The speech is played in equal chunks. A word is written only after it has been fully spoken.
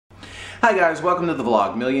Hi guys, welcome to the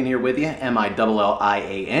vlog. Millian here with you,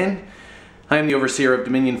 M-I-L-L-I-A-N. I am the overseer of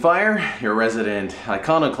Dominion Fire, your resident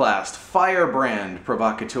iconoclast, firebrand,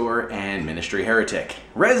 provocateur, and ministry heretic.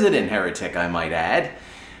 Resident heretic, I might add.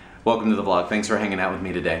 Welcome to the vlog. Thanks for hanging out with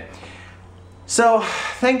me today. So,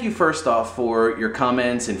 thank you first off for your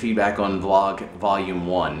comments and feedback on vlog volume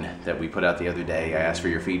 1 that we put out the other day. I asked for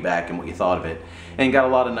your feedback and what you thought of it, and got a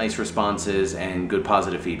lot of nice responses and good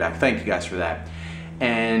positive feedback. Thank you guys for that.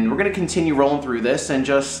 And we're going to continue rolling through this and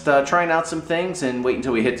just trying out some things and wait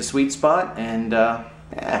until we hit the sweet spot, and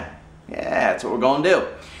yeah, that's what we're going to do.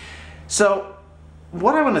 So,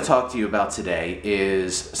 what I want to talk to you about today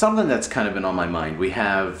is something that's kind of been on my mind. We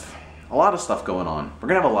have a lot of stuff going on. We're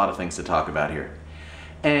going to have a lot of things to talk about here.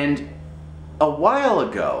 And a while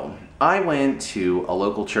ago, I went to a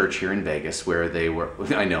local church here in Vegas where they were,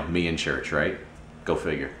 I know, me in church, right? Go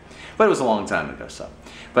figure. But it was a long time ago, so.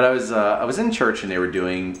 But I was in church and they were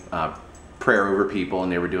doing prayer over people and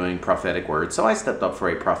they were doing prophetic words. So I stepped up for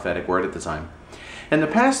a prophetic word at the time. And the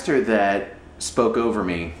pastor that spoke over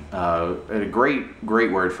me had a great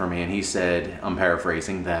word for me, and he said, I'm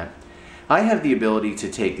paraphrasing, that I have the ability to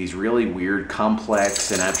take these really weird,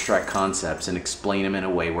 complex, and abstract concepts and explain them in a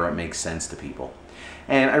way where it makes sense to people.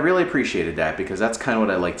 And I really appreciated that, because that's kind of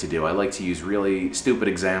what I like to do. I like to use really stupid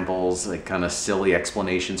examples, like kind of silly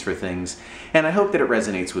explanations for things. And I hope that it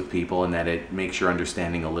resonates with people and that it makes your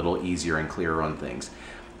understanding a little easier and clearer on things.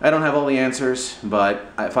 I don't have all the answers,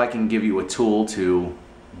 but if I can give you a tool to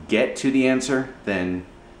get to the answer, then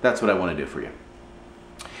that's what I want to do for you.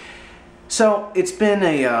 So it's been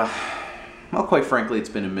a well, quite frankly, it's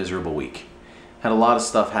been a miserable week. Had a lot of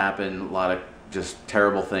stuff happen, a lot of just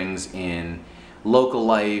terrible things in local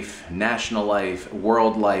life, national life,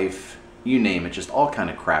 world life, you name it, just all kind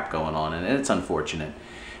of crap going on, and it's unfortunate.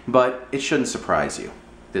 But it shouldn't surprise you.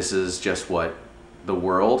 This is just what the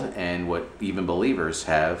world and what even believers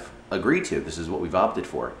have agreed to. This is what we've opted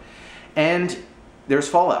for. And there's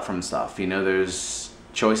fallout from stuff. You know, there's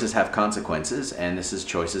choices have consequences, and this is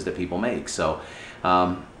choices that people make. So,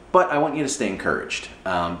 but I want you to stay encouraged,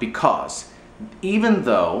 because even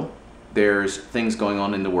though there's things going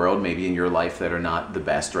on in the world, maybe in your life, that are not the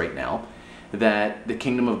best right now, that the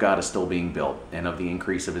kingdom of God is still being built, and of the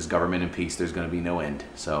increase of his government and peace, there's going to be no end.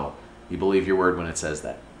 So you believe your word when it says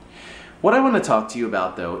that. What I want to talk to you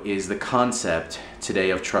about, though, is the concept today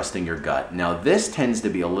of trusting your gut. Now, this tends to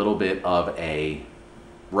be a little bit of a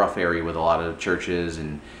rough area with a lot of churches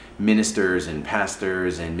and ministers and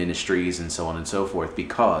pastors and ministries and so on and so forth,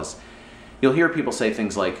 because you'll hear people say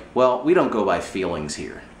things like, well, we don't go by feelings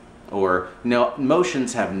here, or no,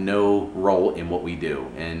 emotions have no role in what we do,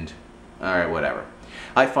 and all right, whatever.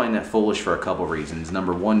 I find that foolish for a couple reasons.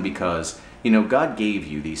 Number one, because, you know, God gave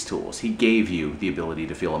you these tools. He gave you the ability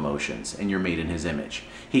to feel emotions, and you're made in his image.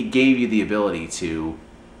 He gave you the ability to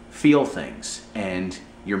feel things, and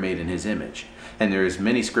you're made in his image. And there's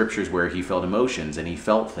many scriptures where he felt emotions and he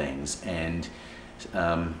felt things, and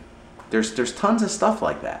there's tons of stuff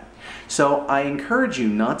like that. So I encourage you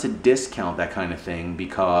not to discount that kind of thing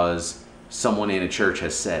because someone in a church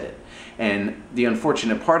has said it. And the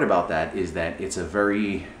unfortunate part about that is that it's a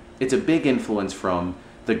big influence from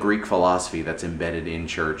the Greek philosophy that's embedded in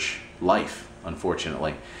church life,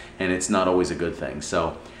 unfortunately, and it's not always a good thing.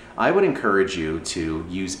 So I would encourage you to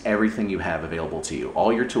use everything you have available to you,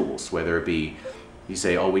 all your tools, whether it be, you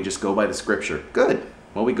say, oh, we just go by the scripture. Good.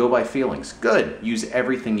 Well, we go by feelings. Good. Use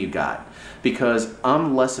everything you got. Because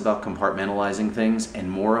I'm less about compartmentalizing things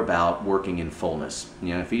and more about working in fullness.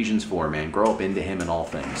 You know, Ephesians 4, man, grow up into him in all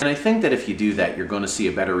things. And I think that if you do that, you're going to see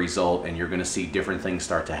a better result, and you're going to see different things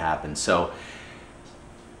start to happen. So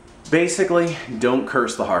basically, don't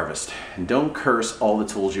curse the harvest. Don't curse all the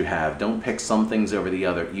tools you have. Don't pick some things over the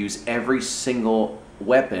other. Use every single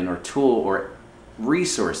weapon or tool or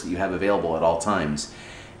resource that you have available at all times.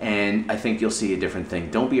 And I think you'll see a different thing.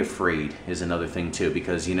 Don't be afraid is another thing too,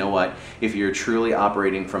 because you know what? If you're truly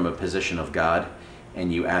operating from a position of God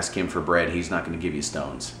and you ask him for bread, he's not going to give you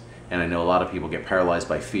stones. And I know a lot of people get paralyzed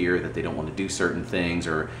by fear that they don't want to do certain things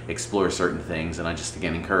or explore certain things. And I just,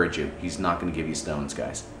 again, encourage you. He's not going to give you stones,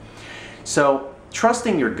 guys. So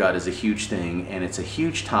trusting your gut is a huge thing, and it's a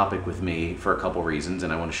huge topic with me for a couple reasons,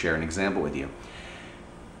 and I want to share an example with you.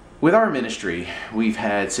 With our ministry, we've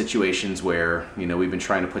had situations where, you know, we've been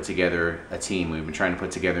trying to put together a team, we've been trying to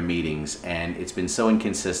put together meetings, and it's been so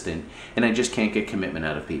inconsistent, and I just can't get commitment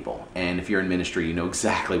out of people. And if you're in ministry, you know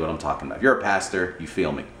exactly what I'm talking about. If you're a pastor, you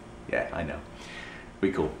feel me. Yeah, I know.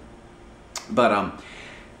 We cool. But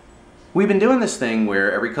We've been doing this thing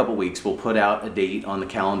where every couple weeks we'll put out a date on the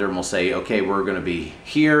calendar and we'll say, okay, we're going to be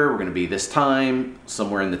here, we're going to be this time,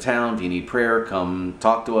 somewhere in the town. If you need prayer, come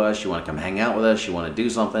talk to us. You want to come hang out with us, you want to do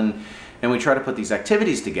something. And we try to put these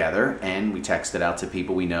activities together and we text it out to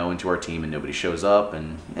people we know and to our team, and nobody shows up,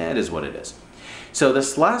 and it is what it is. So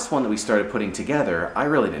this last one that we started putting together, I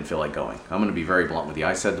really didn't feel like going. I'm going to be very blunt with you.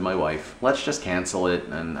 I said to my wife, let's just cancel it,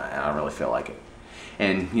 and I don't really feel like it.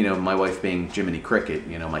 And, you know, my wife being Jiminy Cricket,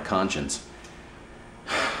 you know, my conscience,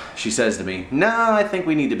 she says to me, no, I think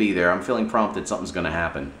we need to be there. I'm feeling prompted something's going to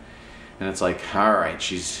happen. And it's like, all right,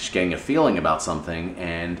 she's getting a feeling about something,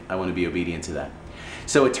 and I want to be obedient to that.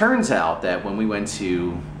 So it turns out that when we went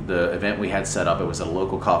to the event we had set up, it was at a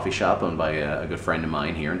local coffee shop owned by a good friend of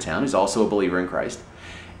mine here in town who's also a believer in Christ.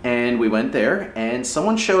 And we went there, and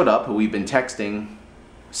someone showed up who we've been texting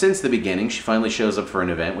since the beginning. She finally shows up for an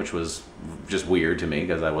event, which was just weird to me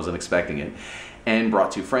because I wasn't expecting it, and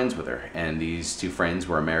brought two friends with her. And these two friends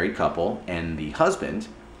were a married couple, and the husband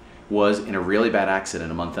was in a really bad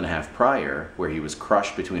accident a month and a half prior where he was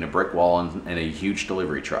crushed between a brick wall and a huge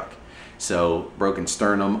delivery truck. So broken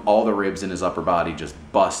sternum, all the ribs in his upper body just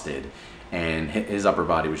busted, and his upper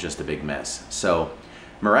body was just a big mess. So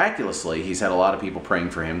miraculously, he's had a lot of people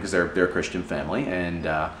praying for him because they're a Christian family,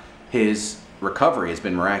 and his recovery has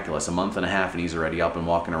been miraculous. A month and a half and he's already up and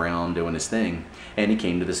walking around doing his thing. And he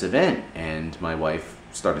came to this event, and my wife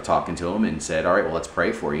started talking to him and said, all right, well, let's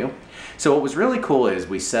pray for you. So what was really cool is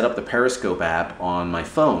we set up the Periscope app on my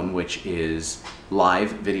phone, which is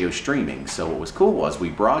live video streaming. So what was cool was we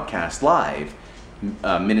broadcast live,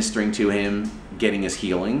 ministering to him, getting his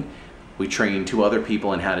healing. We trained two other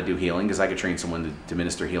people in how to do healing, because I could train someone to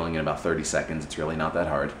minister healing in about 30 seconds. It's really not that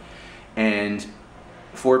hard. And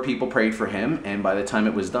 4 people prayed for him, and by the time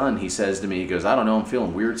it was done, he says to me, he goes, I don't know, I'm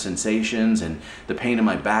feeling weird sensations, and the pain in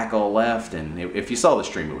my back all left. And if you saw the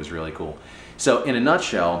stream, it was really cool. So in a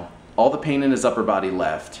nutshell, all the pain in his upper body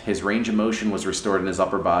left, his range of motion was restored in his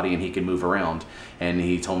upper body, and he could move around. And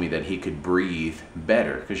he told me that he could breathe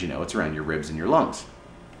better, because, you know, it's around your ribs and your lungs.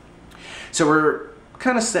 So we're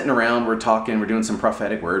kind of sitting around, we're talking, we're doing some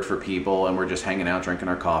prophetic word for people, and we're just hanging out, drinking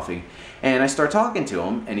our coffee. And I start talking to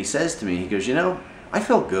him, and he says to me, he goes, you know, I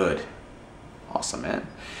feel good. Awesome, man.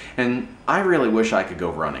 And I really wish I could go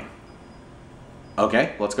running.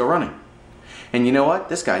 Okay, let's go running. And you know what?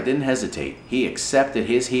 This guy didn't hesitate. He accepted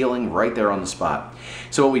his healing right there on the spot.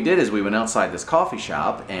 So what we did is we went outside this coffee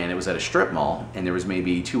shop, and it was at a strip mall, and there was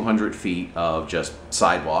maybe 200 feet of just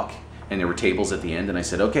sidewalk, and there were tables at the end, and I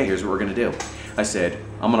said, okay, here's what we're gonna do. I said,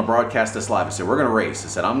 I'm gonna broadcast this live. I said, we're gonna race. I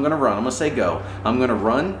said, I'm gonna run, I'm gonna say go. I'm gonna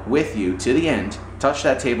run with you to the end, touch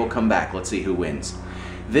that table, come back, let's see who wins.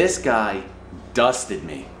 This guy dusted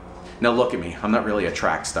me. Now look at me, I'm not really a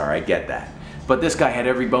track star, I get that. But this guy had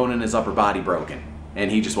every bone in his upper body broken,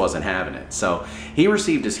 and he just wasn't having it. So he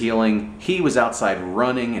received his healing, he was outside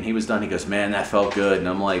running, and he was done. He goes, man, that felt good. And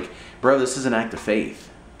I'm like, bro, this is an act of faith.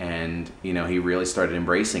 And you know, he really started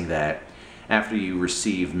embracing that. After you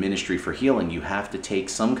receive ministry for healing, you have to take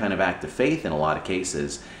some kind of act of faith in a lot of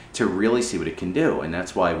cases to really see what it can do. And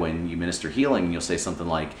that's why when you minister healing, you'll say something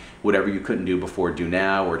like, whatever you couldn't do before, do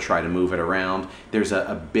now, or try to move it around. There's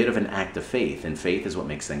a bit of an act of faith, and faith is what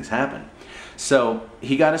makes things happen. So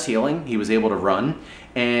he got his healing, he was able to run,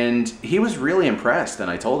 and he was really impressed.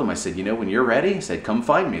 And I told him, I said, you know, when you're ready, I said, come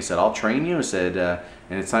find me. I said, I'll train you. I said,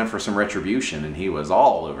 and it's time for some retribution. And he was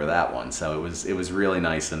all over that one. So it was really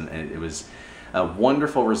nice, and it was a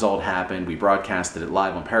wonderful result happened. We broadcasted it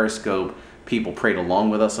live on Periscope. People prayed along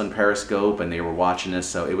with us on Periscope, and they were watching us.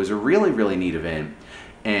 So it was a really, really neat event.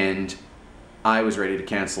 And I was ready to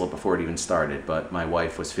cancel it before it even started, but my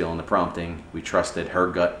wife was feeling the prompting. We trusted her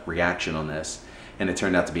gut reaction on this, and it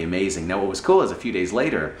turned out to be amazing. Now what was cool is a few days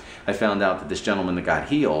later, I found out that this gentleman that got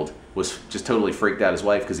healed was just totally freaked out his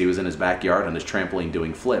wife because he was in his backyard on his trampoline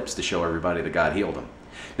doing flips to show everybody that God healed him.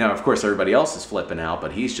 Now, of course, everybody else is flipping out,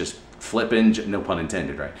 but he's just flipping, no pun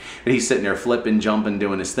intended, right? But he's sitting there flipping, jumping,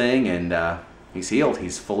 doing his thing, and he's healed.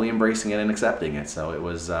 He's fully embracing it and accepting it. So it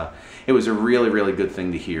was a really, really good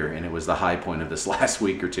thing to hear, and it was the high point of this last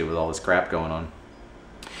week or two with all this crap going on.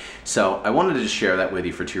 So I wanted to just share that with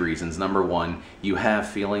you for 2 reasons. Number one, you have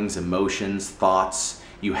feelings, emotions, thoughts.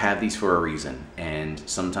 You have these for a reason, and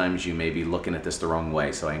sometimes you may be looking at this the wrong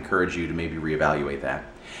way. So I encourage you to maybe reevaluate that.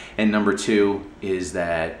 And number two is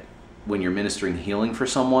that when you're ministering healing for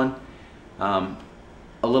someone, a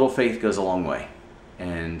little faith goes a long way.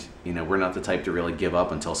 And you know, we're not the type to really give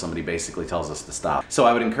up until somebody basically tells us to stop. So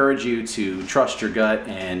I would encourage you to trust your gut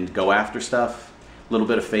and go after stuff, a little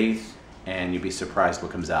bit of faith, and you'd be surprised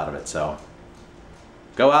what comes out of it. So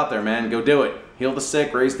go out there, man, go do it. Heal the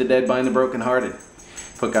sick, raise the dead, bind the brokenhearted.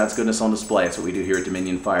 put God's goodness on display. That's what we do here at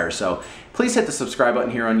Dominion Fire. So please hit the subscribe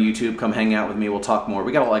button here on YouTube. Come hang out with me. We'll talk more.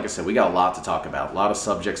 We got, like I said, we got a lot to talk about. A lot of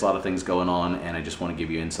subjects, a lot of things going on, and I just want to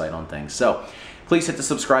give you insight on things. So please hit the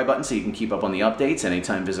subscribe button so you can keep up on the updates.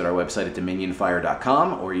 Anytime, visit our website at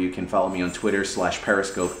dominionfire.com, or you can follow me on Twitter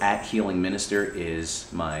 /Periscope @HealingMinister is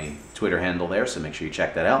my Twitter handle there, so make sure you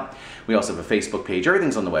check that out. We also have a Facebook page.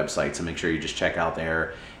 Everything's on the website, so make sure you just check out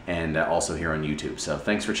there, and also here on YouTube. So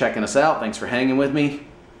thanks for checking us out. Thanks for hanging with me.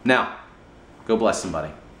 Now, go bless somebody.